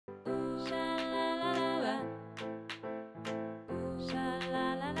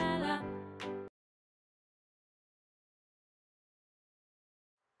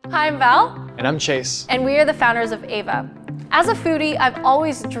Hi, I'm Val. And I'm Chase. And we are the founders of Ava. As a foodie, I've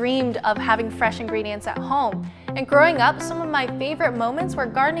always dreamed of having fresh ingredients at home. And growing up, some of my favorite moments were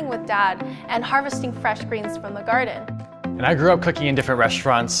gardening with Dad and harvesting fresh greens from the garden. And I grew up cooking in different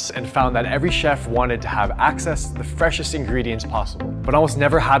restaurants and found that every chef wanted to have access to the freshest ingredients possible, but almost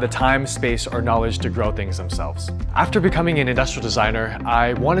never had the time, space, or knowledge to grow things themselves. After becoming an industrial designer,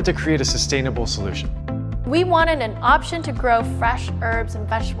 I wanted to create a sustainable solution. We wanted an option to grow fresh herbs and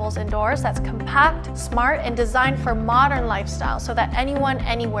vegetables indoors that's compact, smart, and designed for modern lifestyle so that anyone,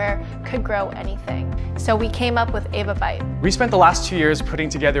 anywhere could grow anything. So we came up with Ava Byte. We spent the last 2 years putting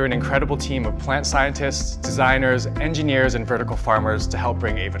together an incredible team of plant scientists, designers, engineers, and vertical farmers to help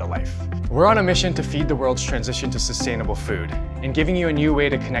bring Ava to life. We're on a mission to feed the world's transition to sustainable food and giving you a new way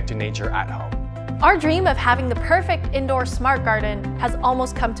to connect to nature at home. Our dream of having the perfect indoor smart garden has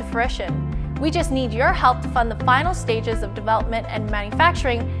almost come to fruition. We just need your help to fund the final stages of development and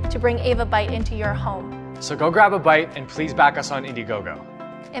manufacturing to bring Ava Byte into your home. So go grab a bite and please back us on Indiegogo.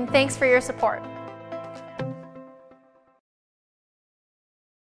 And thanks for your support.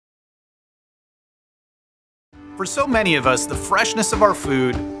 For so many of us, the freshness of our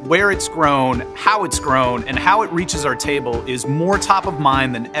food, where it's grown, and how it reaches our table is more top of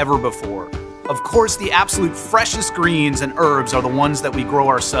mind than ever before. Of course, the absolute freshest greens and herbs are the ones that we grow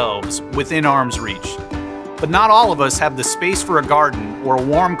ourselves, within arm's reach. But not all of us have the space for a garden or a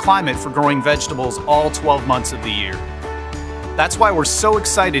warm climate for growing vegetables all 12 months of the year. That's why we're so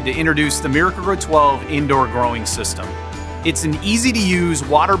excited to introduce the Miracle-Gro 12 Indoor Growing System. It's an easy-to-use,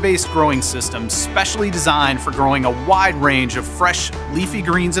 water-based growing system specially designed for growing a wide range of fresh, leafy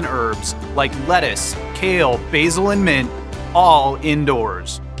greens and herbs like lettuce, kale, basil, and mint, all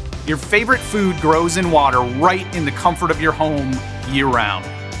indoors. Your favorite food grows in water right in the comfort of your home year-round.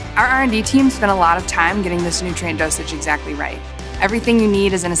 Our R&D team spent a lot of time getting this nutrient dosage exactly right. Everything you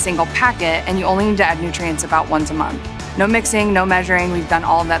need is in a single packet, and you only need to add nutrients about once a month. No mixing, no measuring, we've done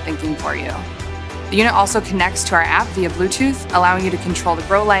all of that thinking for you. The unit also connects to our app via Bluetooth, allowing you to control the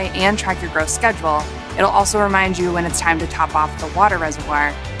grow light and track your growth schedule. It'll also remind you when it's time to top off the water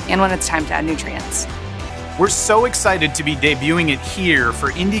reservoir and when it's time to add nutrients. We're so excited to be debuting it here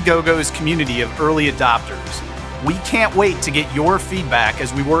for Indiegogo's community of early adopters. We can't wait to get your feedback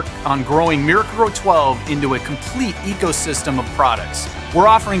as we work on growing Miracle-Gro 12 into a complete ecosystem of products. We're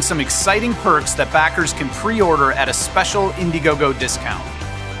offering some exciting perks that backers can pre-order at a special Indiegogo discount.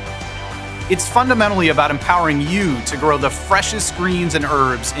 It's fundamentally about empowering you to grow the freshest greens and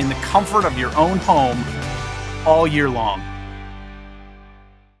herbs in the comfort of your own home all year long.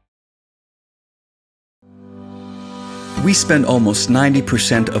 We spend almost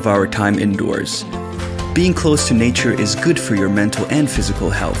 90% of our time indoors. Being close to nature is good for your mental and physical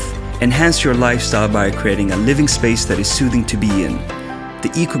health. Enhance your lifestyle by creating a living space that is soothing to be in.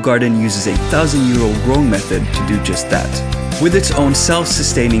 The Eco Garden uses a 1,000-year-old growing method to do just that. With its own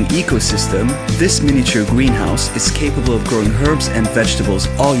self-sustaining ecosystem, this miniature greenhouse is capable of growing herbs and vegetables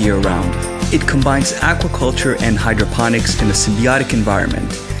all year round. It combines aquaculture and hydroponics in a symbiotic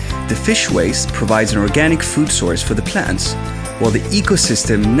environment. The fish waste provides an organic food source for the plants, while the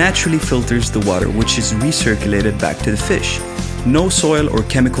ecosystem naturally filters the water which is recirculated back to the fish. No soil or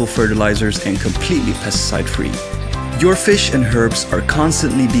chemical fertilizers and completely pesticide-free. Your fish and herbs are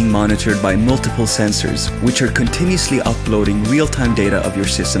constantly being monitored by multiple sensors, which are continuously uploading real-time data of your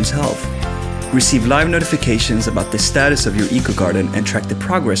system's health. Receive live notifications about the status of your eco garden and track the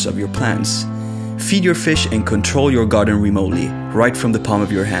progress of your plants. Feed your fish and control your garden remotely, right from the palm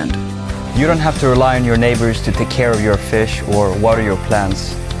of your hand. You don't have to rely on your neighbors to take care of your fish or water your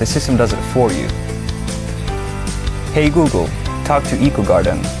plants. The system does it for you. Hey Google, talk to Eco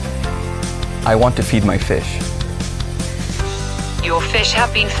Garden. I want to feed my fish. Your fish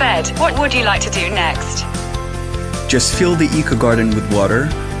have been fed. What would you like to do next? Just fill the eco garden with water,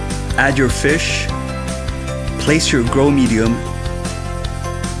 add your fish, place your grow medium,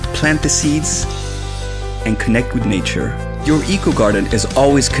 plant the seeds, and connect with nature. Your eco garden is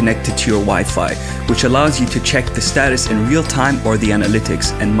always connected to your Wi-Fi, which allows you to check the status in real time or the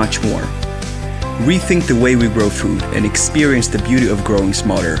analytics and much more. Rethink the way we grow food and experience the beauty of growing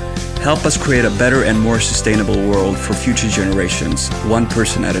smarter. Help us create a better and more sustainable world for future generations, one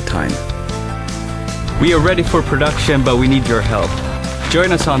person at a time. We are ready for production, but we need your help.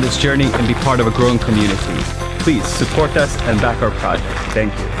 Join us on this journey and be part of a growing community. Please support us and back our project.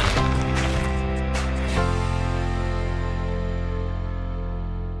 Thank you.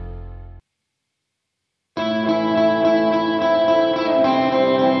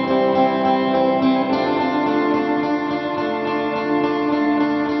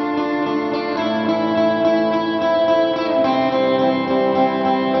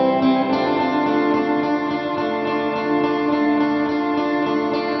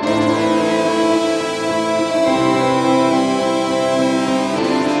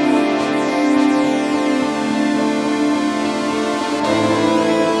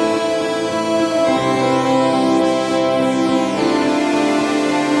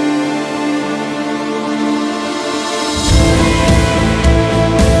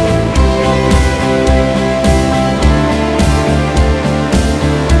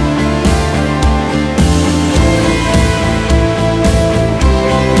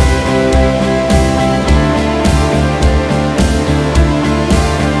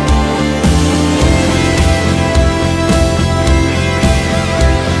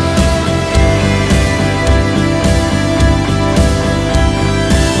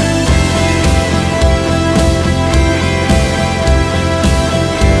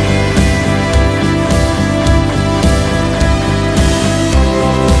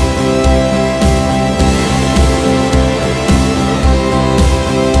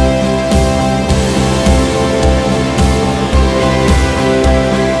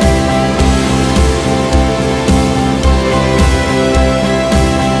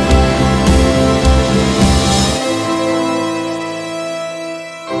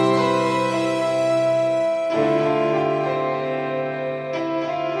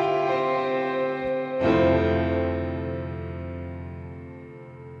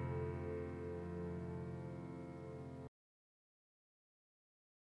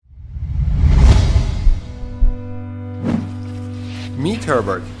 Meet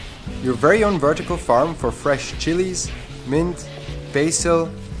Herbert, your very own vertical farm for fresh chilies, mint, basil,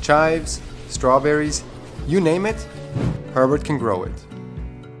 chives, strawberries, you name it, Herbert can grow it.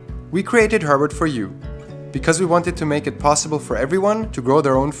 We created Herbert for you, because we wanted to make it possible for everyone to grow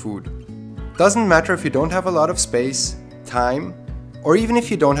their own food. Doesn't matter if you don't have a lot of space, time, or even if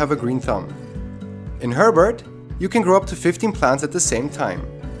you don't have a green thumb. In Herbert, you can grow up to 15 plants at the same time.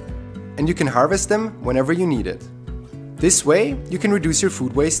 And you can harvest them whenever you need it. This way, you can reduce your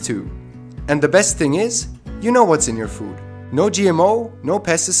food waste too. And the best thing is, you know what's in your food. No GMO, no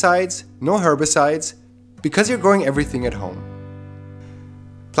pesticides, no herbicides, because you're growing everything at home.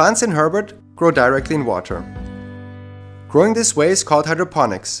 Plants in Herbert grow directly in water. Growing this way is called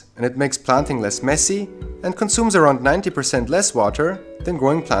hydroponics, and it makes planting less messy and consumes around 90% less water than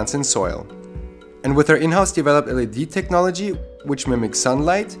growing plants in soil. And with our in-house developed LED technology, which mimics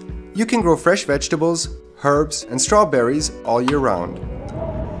sunlight, you can grow fresh vegetables, herbs, and strawberries all year round.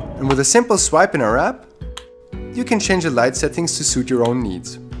 And with a simple swipe in our app, you can change the light settings to suit your own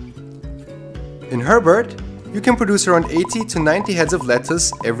needs. In Herbert, you can produce around 80 to 90 heads of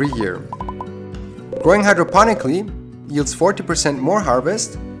lettuce every year. Growing hydroponically yields 40% more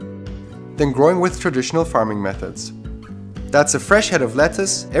harvest than growing with traditional farming methods. That's a fresh head of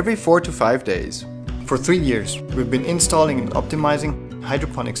lettuce every 4 to 5 days. For 3 years, we've been installing and optimizing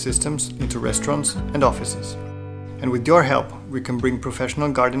hydroponic systems into restaurants and offices. And with your help, we can bring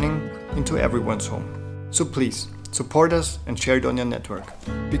professional gardening into everyone's home. So please, support us and share it on your network.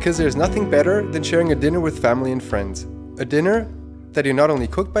 Because there's nothing better than sharing a dinner with family and friends. A dinner that you not only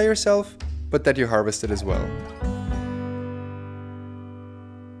cooked by yourself, but that you harvested as well.